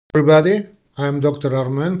Everybody, I'm Dr.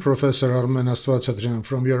 Armen, Professor Armen Astvatsatryan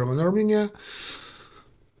from Yerevan, Armenia.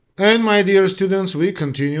 And my dear students, we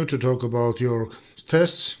continue to talk about your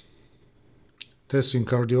tests in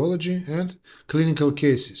cardiology and clinical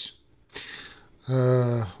cases.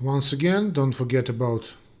 Once again, don't forget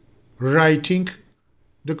about writing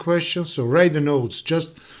the questions. So write the notes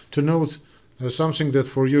just to note something that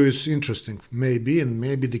for you is interesting, maybe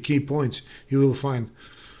the key points you will find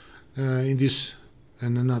in this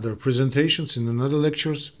and another presentations, in another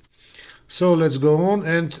lectures. So let's go on,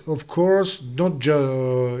 and of course,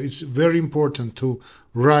 it's very important to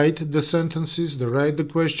write the sentences, write the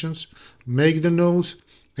questions, make the notes,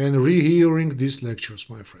 and rehearing these lectures,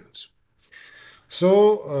 my friends.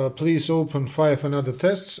 So please open 5 another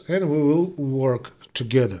tests, and we will work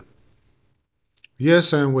together.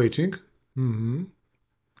 Yes, I am waiting. When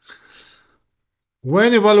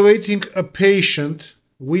evaluating a patient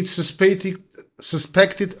with suspected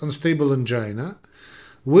unstable angina,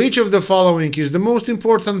 which of the following is the most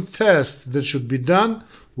important test that should be done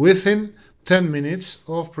within 10 minutes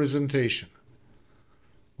of presentation?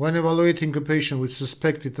 When evaluating a patient with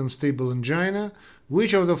suspected unstable angina,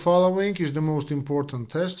 which of the following is the most important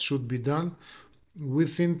test should be done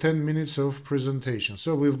within 10 minutes of presentation?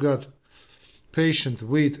 So we've got patient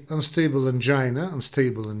with unstable angina.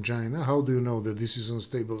 How do you know that this is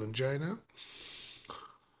unstable angina?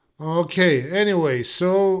 Okay, anyway,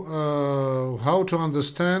 so how to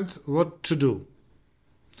understand what to do.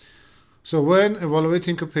 So when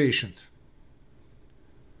evaluating a patient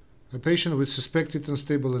with suspected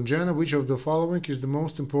unstable angina, which of the following is the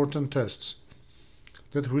most important tests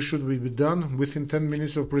that should be done within 10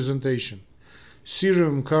 minutes of presentation?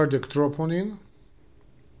 Serum cardiac troponin,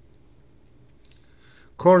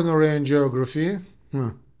 coronary angiography,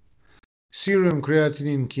 serum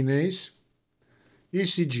creatinine kinase,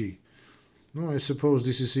 ECG. No, I suppose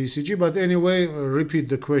this is ECG, but anyway, repeat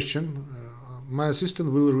the question. My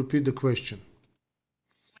assistant will repeat the question.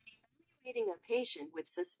 Evaluating a patient with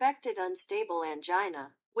suspected unstable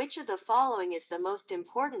angina, which of the following is the most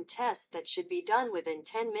important test that should be done within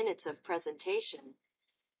 10 minutes of presentation?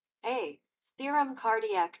 A. Serum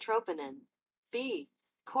cardiac troponin. B.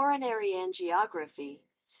 Coronary angiography.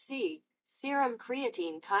 C. Serum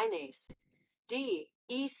creatine kinase. D.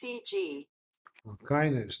 ECG.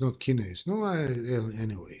 Kinase, not kinase. No,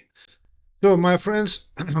 anyway. So, my friends,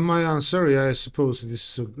 my answer, I suppose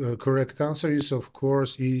this correct answer is, of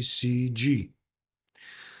course, ECG.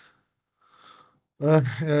 A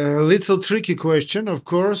little tricky question, of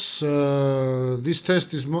course. This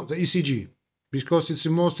test is the ECG, because it's the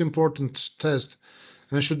most important test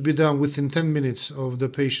and should be done within 10 minutes of the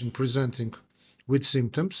patient presenting with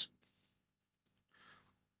symptoms.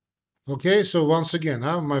 Okay, so once again,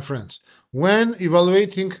 my friends, when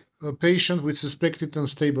evaluating a patient with suspected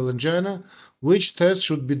unstable angina, which test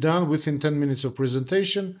should be done within 10 minutes of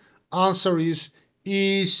presentation? Answer is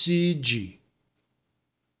ECG.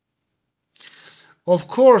 Of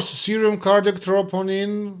course, serum cardiac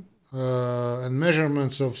troponin and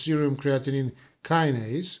measurements of serum creatinine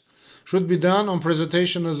kinase should be done on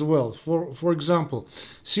presentation as well. For example,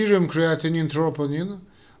 serum creatinine troponin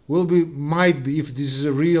might be, if this is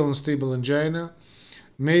a real unstable angina,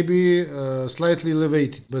 maybe slightly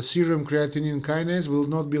elevated, but serum creatinine kinase will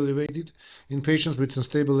not be elevated in patients with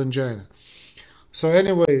unstable angina. So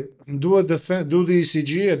anyway, do the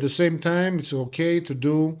ECG at the same time. It's okay to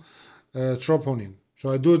do troponin. So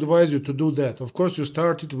I do advise you to do that. Of course, you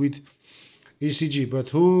started with ECG, but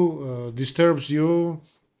who disturbs you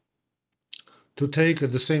to take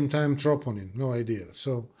at the same time troponin? No idea.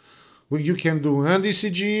 So you can do an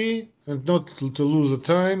ECG and not to lose the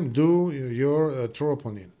time, do your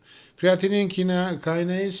troponin. Creatinine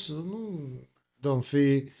kinase, don't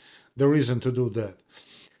see the reason to do that.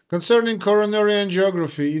 Concerning coronary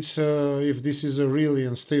angiography, it's if this is a really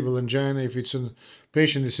unstable angina, if it's a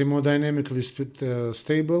patient is hemodynamically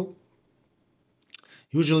stable,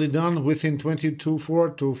 usually done within 24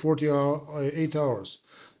 to 48 hours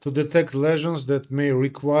to detect lesions that may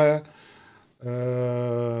require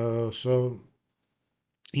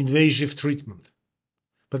invasive treatment.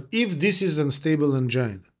 But if this is unstable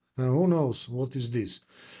angina, who knows what is this?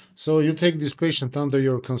 So you take this patient under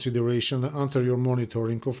your consideration, under your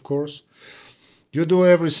monitoring, of course. You do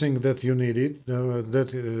everything that you needed,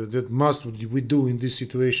 that must we do in these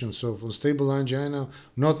situations of unstable angina,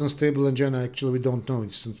 not unstable angina. Actually, we don't know.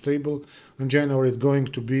 It's unstable angina, or it's going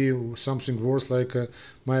to be something worse like a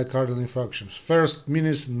myocardial infarction. First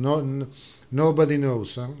minutes, nobody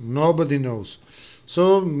knows. Nobody knows.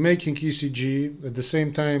 So making ECG at the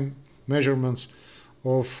same time, measurements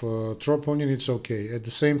troponin, it's okay. At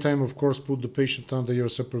the same time, of course, put the patient under your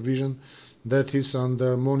supervision, that is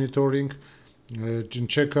under monitoring,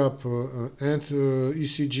 check up and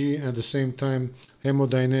ECG, at the same time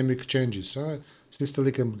hemodynamic changes,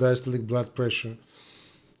 systolic and diastolic blood pressure,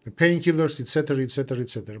 painkillers, etc., etc.,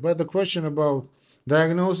 etc. But the question about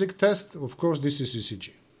diagnostic test, of course, this is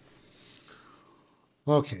ECG.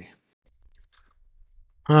 Okay.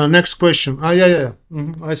 Next question. Yeah.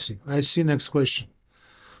 I see. Next question.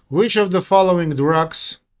 Which of the following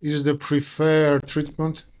drugs is the preferred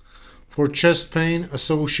treatment for chest pain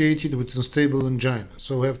associated with unstable angina?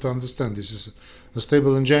 So we have to understand this is a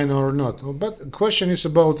stable angina or not. But the question is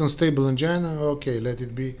about unstable angina. Okay, let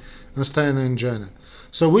it be unstable angina.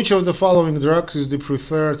 So which of the following drugs is the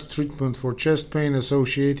preferred treatment for chest pain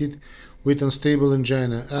associated with unstable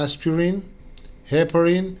angina? Aspirin,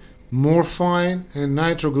 heparin, morphine, and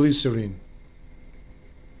nitroglycerin.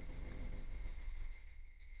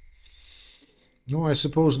 No, I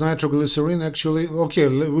suppose nitroglycerin actually. Okay,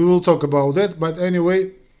 we will talk about that. But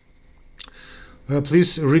anyway,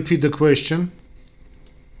 please repeat the question.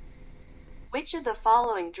 Which of the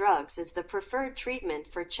following drugs is the preferred treatment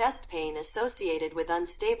for chest pain associated with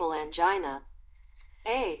unstable angina?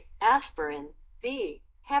 A. Aspirin. B.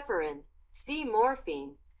 Heparin. C.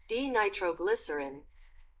 Morphine. D. Nitroglycerin.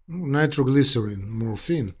 Nitroglycerin,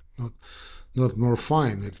 morphine, not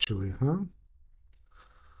morphine actually, huh?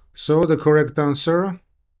 So the correct answer,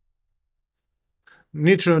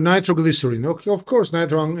 nitroglycerin. Okay, of course,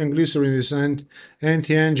 nitroglycerin is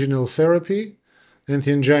anti-anginal therapy,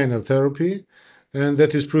 anti-anginal therapy, and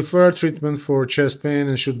that is preferred treatment for chest pain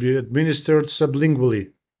and should be administered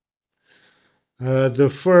sublingually. The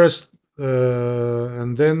first,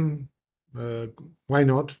 and then why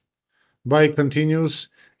not? By continuous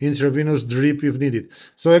intravenous drip if needed.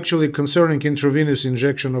 So actually concerning intravenous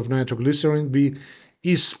injection of nitroglycerin, be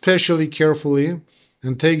especially carefully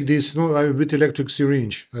and take this with electric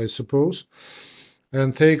syringe, I suppose,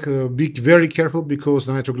 and be very careful because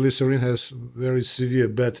nitroglycerin has very severe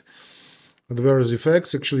bad adverse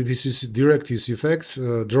effects. Actually, this is direct effects,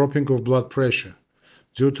 dropping of blood pressure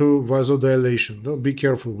due to vasodilation. No, be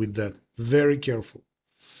careful with that. Very careful.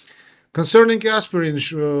 Concerning aspirin,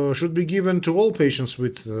 should be given to all patients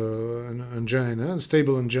with angina,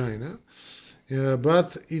 stable angina,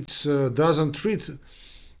 but it doesn't treat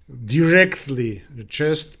directly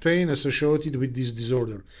chest pain associated with this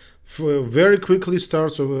disorder. Very quickly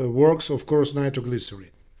works, of course,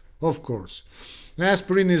 nitroglycerin. Of course.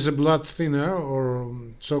 Aspirin is a blood thinner or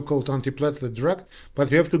so-called antiplatelet drug,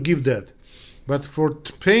 but you have to give that. But for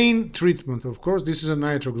pain treatment, of course, this is a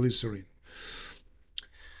nitroglycerin.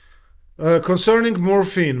 Concerning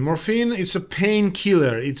morphine, it's a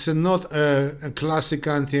painkiller. It's not a classic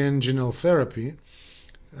anti-anginal therapy.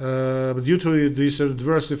 Due to these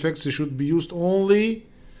adverse effects, it should be used only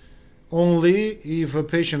if a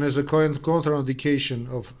patient has a contraindication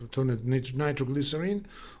of nitroglycerin,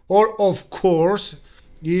 or of course,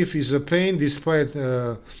 if is a pain despite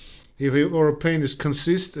or pain is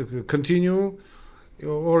continue,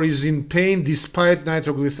 or is in pain despite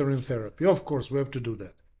nitroglycerin therapy. Of course, we have to do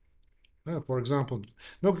that. For example,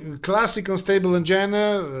 classic unstable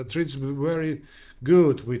angina treats very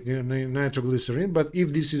good with nitroglycerin, but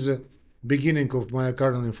if this is a beginning of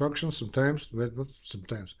myocardial infarction,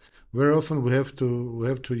 very often we have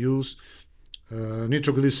to use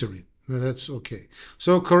nitroglycerin. That's okay.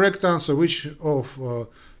 So correct answer: which of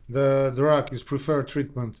the drug is preferred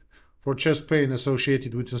treatment for chest pain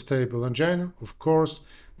associated with unstable angina? Of course,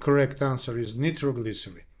 correct answer is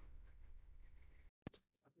nitroglycerin.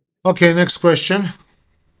 Okay, next question.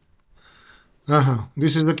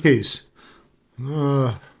 This is the case.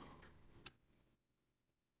 A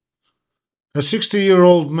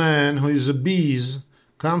 60-year-old man who is obese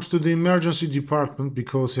comes to the emergency department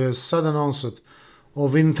because he has sudden onset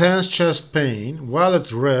of intense chest pain while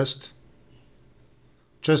at rest.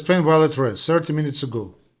 30 minutes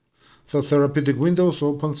ago. So therapeutic windows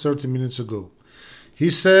opened 30 minutes ago.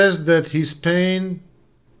 He says that his pain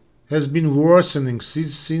has been worsening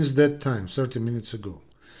since that time, 30 minutes ago.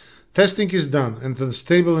 Testing is done and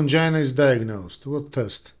unstable angina is diagnosed. What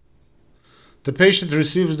test? The patient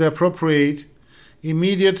receives the appropriate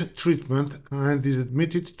immediate treatment and is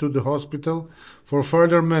admitted to the hospital for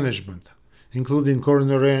further management, including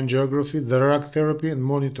coronary angiography, drug therapy, and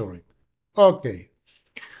monitoring. Okay.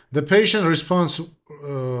 This patient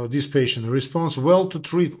responds well to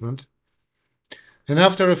treatment, and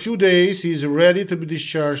after a few days he is ready to be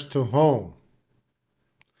discharged to home.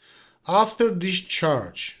 After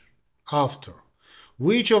discharge,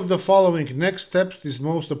 which of the following next steps is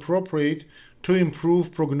most appropriate to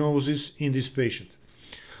improve prognosis in this patient?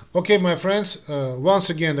 Okay, my friends, once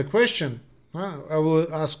again, the question I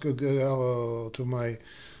will ask to my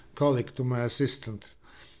colleague, to my assistant,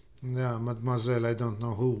 yeah, mademoiselle, I don't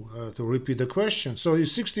know who, to repeat the question. So, a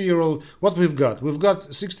 60-year-old, what we've got? We've got a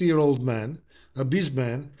 60-year-old man, a obese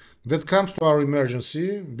man, that comes to our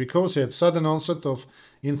emergency because he had sudden onset of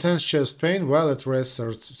intense chest pain while at rest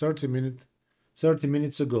 30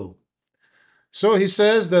 minutes ago. So he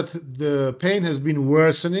says that the pain has been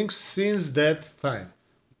worsening since that time.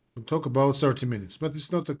 We talk about 30 minutes, but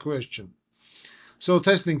it's not a question. So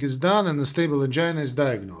testing is done and a stable angina is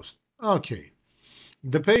diagnosed. Okay.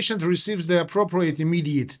 The patient receives the appropriate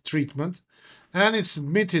immediate treatment and is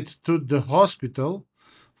admitted to the hospital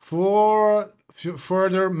for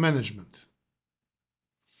further management.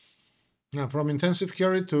 Now, from intensive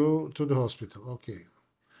care to the hospital. Okay.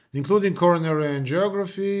 Including coronary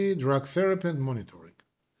angiography, drug therapy, and monitoring.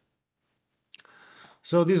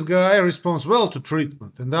 So this guy responds well to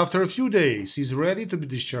treatment, and after a few days, he's ready to be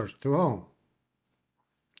discharged to home.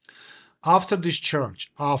 After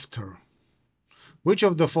discharge, which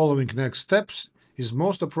of the following next steps is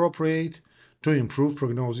most appropriate to improve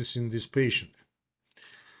prognosis in this patient?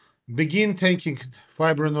 Begin taking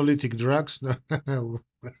fibrinolytic drugs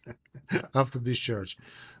after discharge.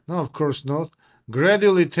 No, of course not.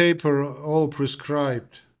 Gradually taper all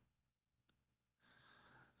prescribed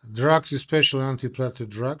drugs, especially antiplatelet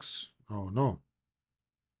drugs. Oh no.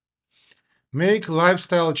 Make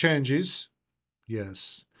lifestyle changes.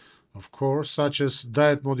 Yes, of course, such as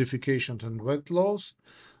diet modification and weight loss.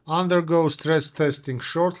 Undergo stress testing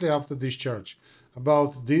shortly after discharge.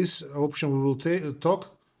 About this option, we will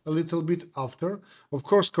talk a little bit after. Of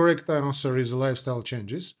course, correct answer is lifestyle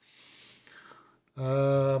changes.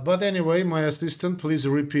 But anyway, my assistant, please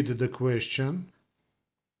repeat the question.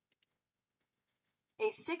 A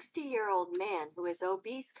 60-year-old man who is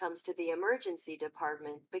obese comes to the emergency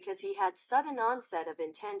department because he had sudden onset of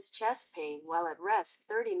intense chest pain while at rest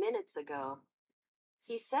 30 minutes ago.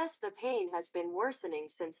 He says the pain has been worsening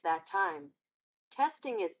since that time.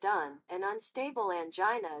 Testing is done, and unstable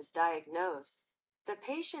angina is diagnosed. The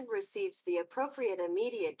patient receives the appropriate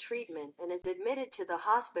immediate treatment and is admitted to the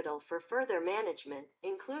hospital for further management,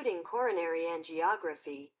 including coronary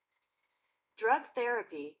angiography, drug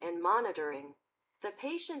therapy, and monitoring. The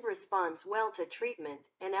patient responds well to treatment,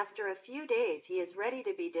 and after a few days he is ready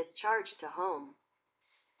to be discharged to home.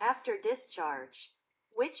 After discharge,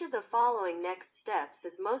 which of the following next steps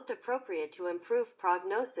is most appropriate to improve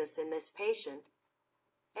prognosis in this patient?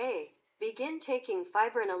 A. Begin taking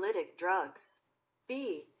fibrinolytic drugs.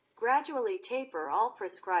 B. Gradually taper all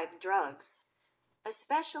prescribed drugs,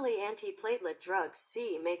 especially antiplatelet drugs.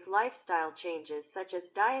 C. Make lifestyle changes such as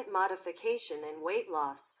diet modification and weight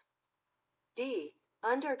loss. D.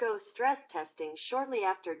 Undergo stress testing shortly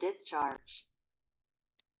after discharge.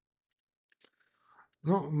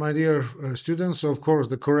 No, my dear students, of course,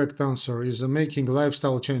 the correct answer is making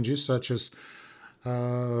lifestyle changes such as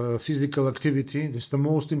physical activity. This is the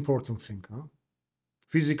most important thing. Huh?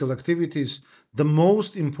 Physical activity is the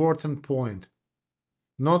most important point,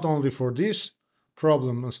 not only for this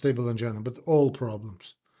problem, unstable angina, but all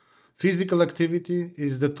problems. Physical activity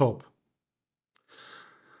is the top.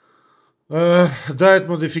 Diet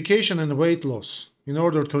modification and weight loss. In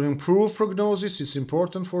order to improve prognosis, it's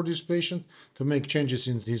important for this patient to make changes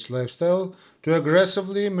in his lifestyle, to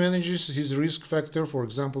aggressively manage his risk factor, for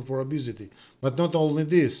example, for obesity. But not only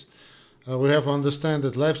this, we have to understand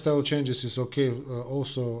that lifestyle changes is okay.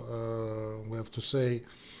 Also, we have to say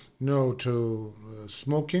no to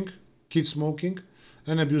smoking, kid smoking,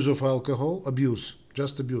 and abuse of alcohol. Abuse,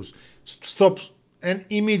 just abuse. Stop and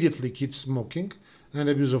immediately kid smoking and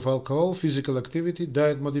abuse of alcohol, physical activity,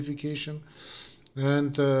 diet modification,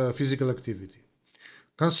 and physical activity.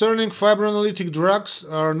 Concerning fibrinolytic drugs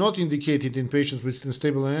are not indicated in patients with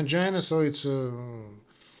unstable angina, so it's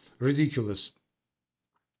ridiculous.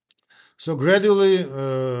 So gradually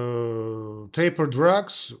taper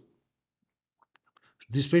drugs.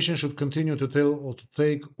 This patient should continue to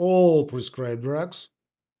take all prescribed drugs.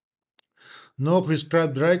 No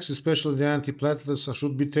prescribed drugs, especially the antiplatelets,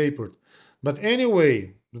 should be tapered. But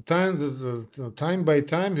anyway, the time by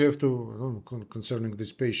time, you have to concerning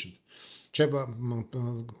this patient, check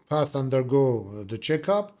path undergo the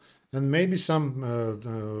checkup, and maybe some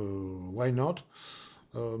why not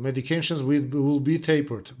medications will be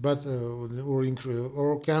tapered, but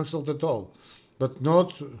or cancelled at all, but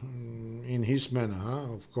not in his manner,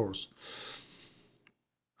 huh? Of course.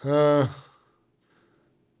 Uh,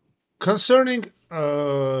 Concerning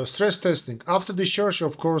stress testing, after discharge,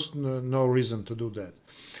 of course, no reason to do that.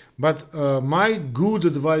 But my good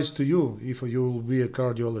advice to you, if you will be a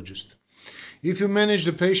cardiologist, If you manage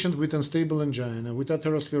the patient with unstable angina, with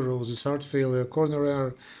atherosclerosis, heart failure,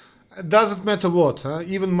 coronary, it doesn't matter what,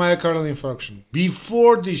 even myocardial infarction,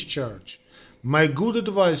 before discharge, my good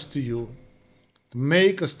advice to you,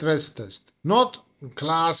 make a stress test. Not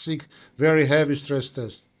classic, very heavy stress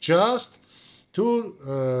test. Just to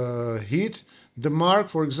hit the mark.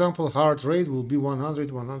 For example, heart rate will be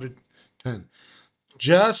 100, 110.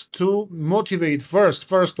 Just to motivate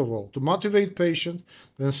first of all, to motivate patient,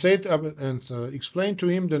 then say it up and explain to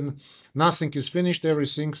him that nothing is finished,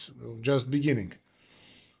 everything's just beginning.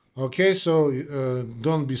 Okay, so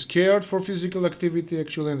don't be scared for physical activity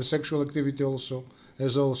actually, and the sexual activity also,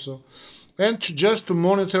 as also, and just to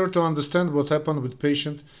monitor to understand what happened with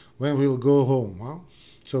patient when we'll go home. Huh?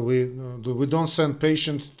 So we don't send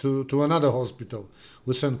patient to another hospital.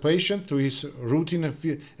 We send patient to his routine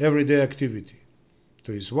everyday activity,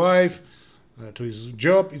 to his wife, to his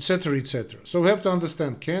job, etc., etc. So we have to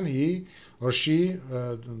understand: can he or she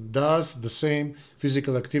does the same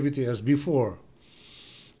physical activity as before?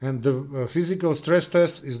 And the physical stress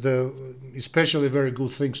test is the especially very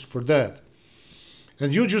good things for that.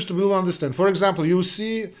 And you just will understand. For example, you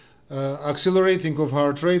see accelerating of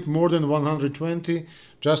heart rate more than 120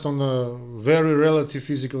 just on a very relative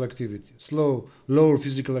physical activity, slow, lower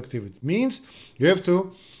physical activity. Means you have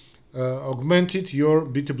to augment it your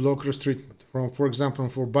beta blockers treatment from, for example,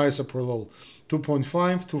 for bisoprolol,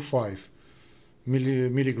 2.5 to 5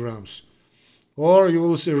 milligrams, or you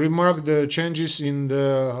will see, remark the changes in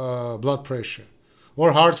the blood pressure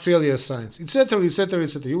or heart failure signs, etc., etc.,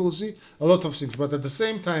 etc. You will see a lot of things, but at the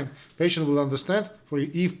same time, patient will understand. For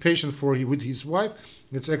if patient for with his wife,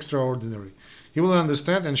 it's extraordinary. He will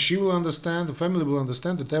understand, and she will understand. The family will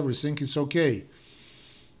understand that everything is okay.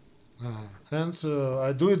 And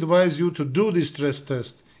I do advise you to do this stress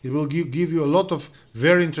test. It will give you a lot of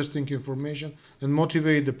very interesting information and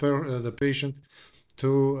motivate the patient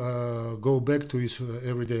to go back to his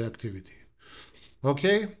everyday activity.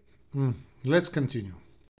 Okay, let's continue.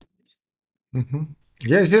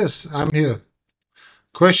 Yes, yes, I'm here.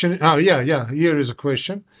 Question. Oh, yeah, yeah. Here is a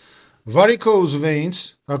question. Varicose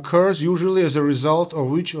veins occurs usually as a result of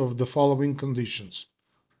which of the following conditions?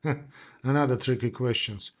 Another tricky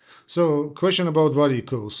questions. So, question about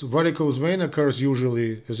varicose. Varicose vein occurs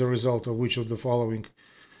usually as a result of which of the following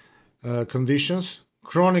conditions?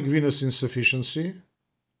 Chronic venous insufficiency,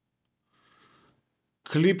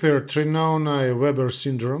 Klippert-Trenaunay-Weber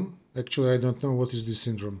syndrome. Actually, I don't know what is this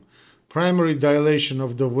syndrome. Primary dilation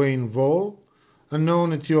of the vein wall,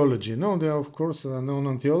 unknown etiology. No, there are of course unknown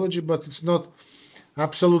etiology, but it's not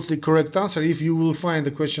absolutely correct answer. If you will find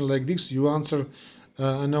a question like this, you answer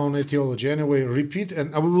unknown etiology. Anyway, repeat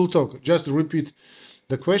and we will talk. Just repeat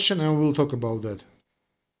the question and we will talk about that.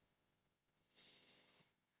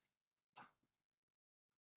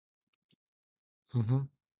 Mhm.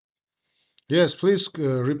 Yes, please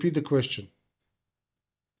repeat the question.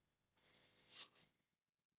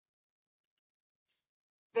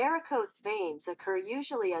 Varicose veins occur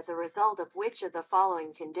usually as a result of which of the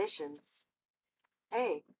following conditions?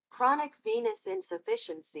 A. Chronic venous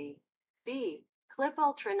insufficiency. B.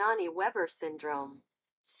 Klippel-Trenaunay-Weber syndrome.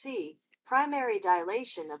 C. Primary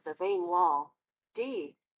dilation of the vein wall.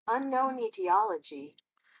 D. Unknown etiology.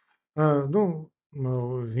 No,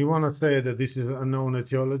 no, he want to say that this is unknown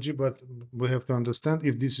etiology, but we have to understand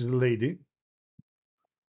if this is a lady.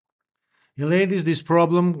 In ladies, this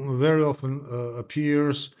problem very often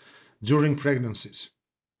appears during pregnancies.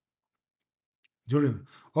 During,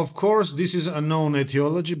 of course, this is unknown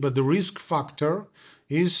etiology, but the risk factor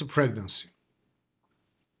is pregnancy.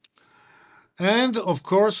 And of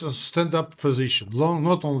course, a stand-up position, long,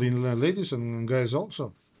 not only in ladies and guys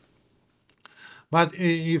also. But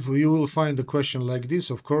if you will find a question like this,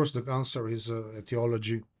 of course, the answer is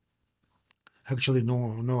etiology. Actually,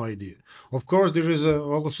 no idea. Of course, there is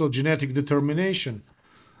also genetic determination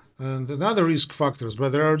and another risk factors,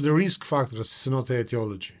 but there are the risk factors, it's not the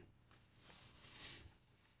etiology.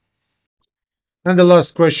 And the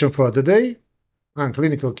last question for today,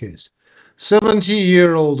 clinical case.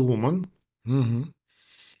 70-year-old woman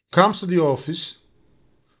comes to the office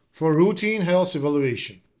for routine health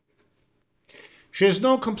evaluation. She has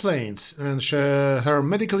no complaints and her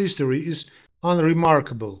medical history is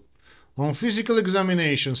unremarkable. On physical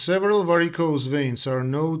examination, several varicose veins are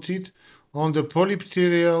noted on the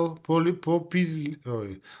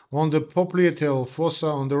on the popliteal fossa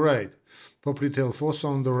on the right. Popliteal fossa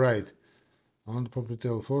on the right. On the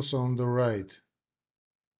popliteal fossa on the right.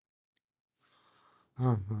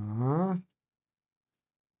 Uh-huh.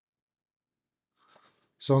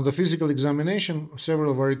 So on the physical examination,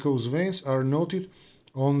 several varicose veins are noted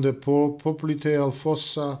on the popliteal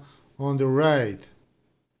fossa on the right.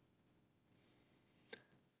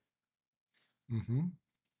 Mhm.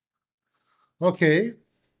 Okay.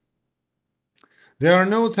 They are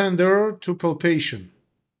no tender to palpation.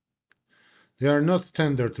 They are not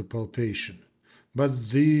tender to palpation, but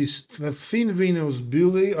the thin venous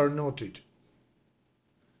bullae are noted.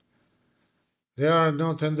 They are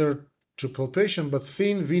not tender to palpation, but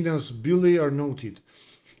thin venous bullae are noted.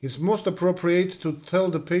 It's most appropriate to tell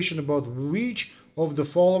the patient about which of the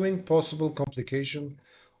following possible complication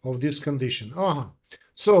of this condition.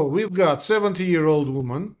 So we've got 70-year-old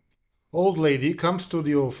woman, old lady, comes to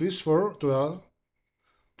the office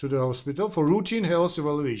to the hospital for routine health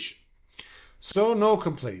evaluation. So no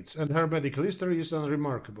complaints, and her medical history is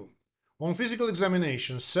unremarkable. On physical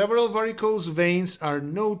examination, several varicose veins are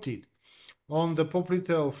noted on the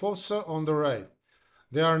popliteal fossa on the right.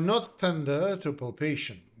 They are not tender to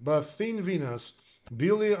palpation, but thin venous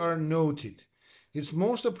bullae are noted. It's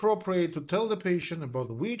most appropriate to tell the patient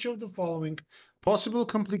about which of the following possible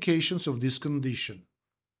complications of this condition: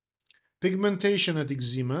 pigmentation and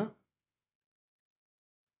eczema,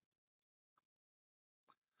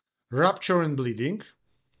 rupture and bleeding,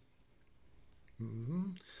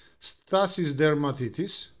 stasis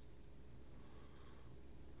dermatitis,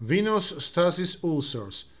 venous stasis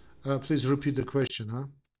ulcers. Please repeat the question, huh?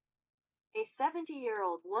 A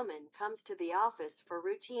 70-year-old woman comes to the office for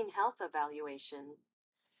routine health evaluation.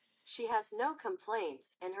 She has no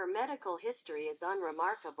complaints and her medical history is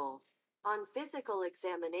unremarkable. On physical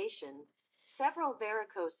examination, several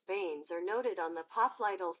varicose veins are noted on the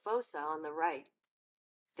popliteal fossa on the right.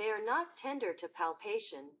 They are not tender to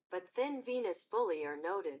palpation, but thin venous bullae are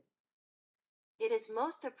noted. It is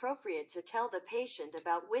most appropriate to tell the patient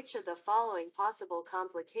about which of the following possible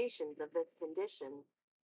complications of this condition: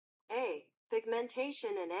 A.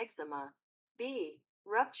 Pigmentation and eczema. B.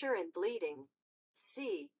 Rupture and bleeding.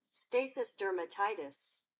 C. Stasis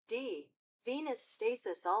dermatitis. D. Venous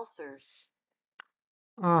stasis ulcers.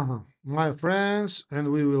 My friends,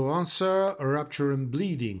 and we will answer rupture and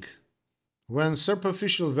bleeding. When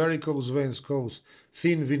superficial varicose veins cause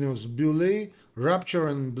thin venous bullae, rupture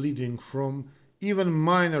and bleeding from even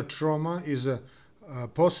minor trauma is a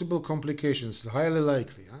possible complication. It's highly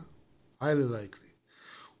likely, huh? Highly likely.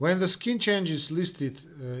 When the skin changes listed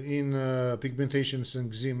in pigmentations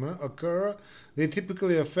and eczema occur, they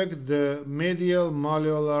typically affect the medial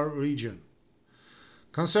malleolar region.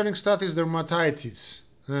 Concerning status dermatitis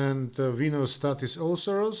and venous status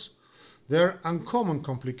ulcers, they are uncommon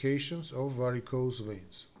complications of varicose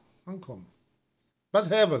veins. Uncommon. But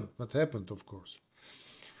happened, of course.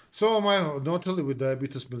 So not only with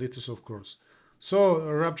diabetes mellitus, of course. So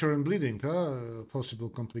rupture and bleeding, possible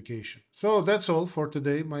complication. So that's all for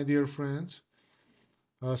today, my dear friends.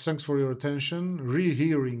 Thanks for your attention.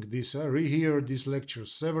 Rehear these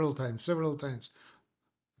lectures several times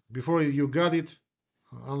before you got it,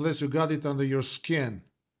 unless you got it under your skin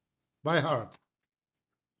by heart.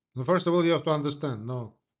 First of all, you have to understand,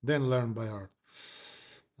 no, then learn by heart.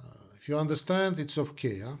 If you understand, it's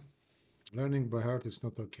okay. Huh? Learning by heart is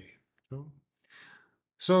not okay.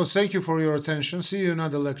 So thank you for your attention. See you in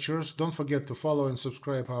other lectures. Don't forget to follow and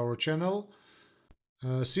subscribe our channel.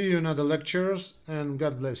 See you in other lectures, and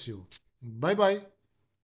God bless you. Bye bye.